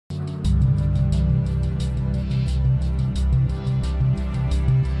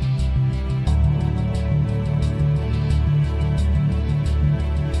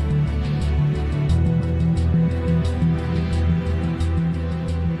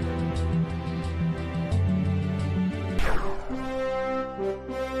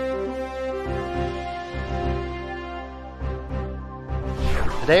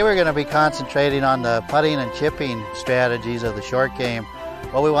Today we're going to be concentrating on the putting and chipping strategies of the short game.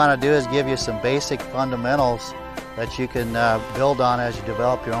 What we want to do is give you some basic fundamentals that you can build on as you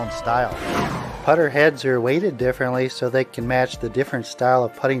develop your own style. Putter heads are weighted differently so they can match the different style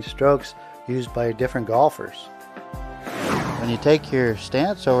of putting strokes used by different golfers. When you take your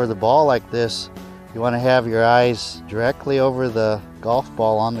stance over the ball like this, you want to have your eyes directly over the golf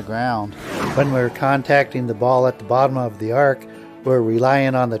ball on the ground. When we're contacting the ball at the bottom of the arc, we're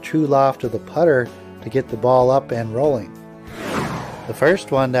relying on the true loft of the putter to get the ball up and rolling. The first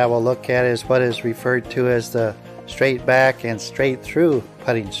one that we'll look at is what is referred to as the straight back and straight through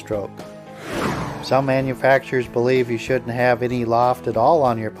putting stroke. Some manufacturers believe you shouldn't have any loft at all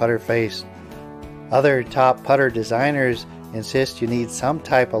on your putter face. Other top putter designers insist you need some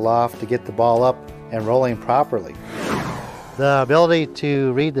type of loft to get the ball up and rolling properly. The ability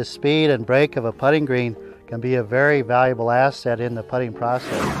to read the speed and break of a putting green can be a very valuable asset in the putting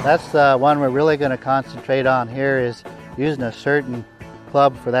process. That's the one we're really going to concentrate on here, is using a certain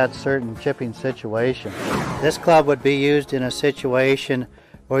club for that certain chipping situation. This club would be used in a situation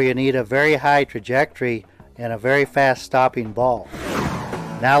where you need a very high trajectory and a very fast stopping ball.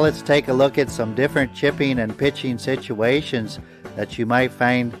 Now let's take a look at some different chipping and pitching situations that you might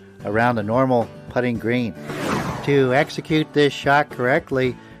find around a normal putting green. To execute this shot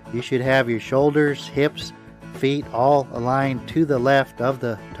correctly, you should have your shoulders, hips, feet all aligned to the left of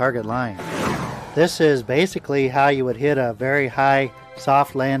the target line. This is basically how you would hit a very high,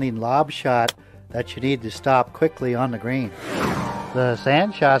 soft landing lob shot that you need to stop quickly on the green. The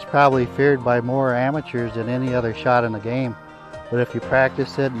sand shot's probably feared by more amateurs than any other shot in the game, but if you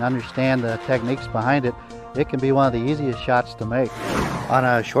practice it and understand the techniques behind it, it can be one of the easiest shots to make. On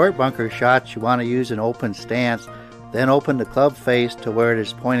a short bunker shot, you want to use an open stance, then open the club face to where it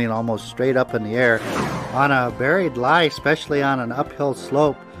is pointing almost straight up in the air. On a buried lie, especially on an uphill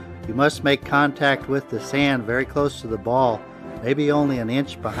slope, you must make contact with the sand very close to the ball, maybe only an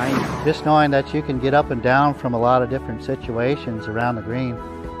inch behind you. Just knowing that you can get up and down from a lot of different situations around the green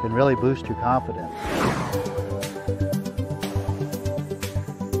can really boost your confidence.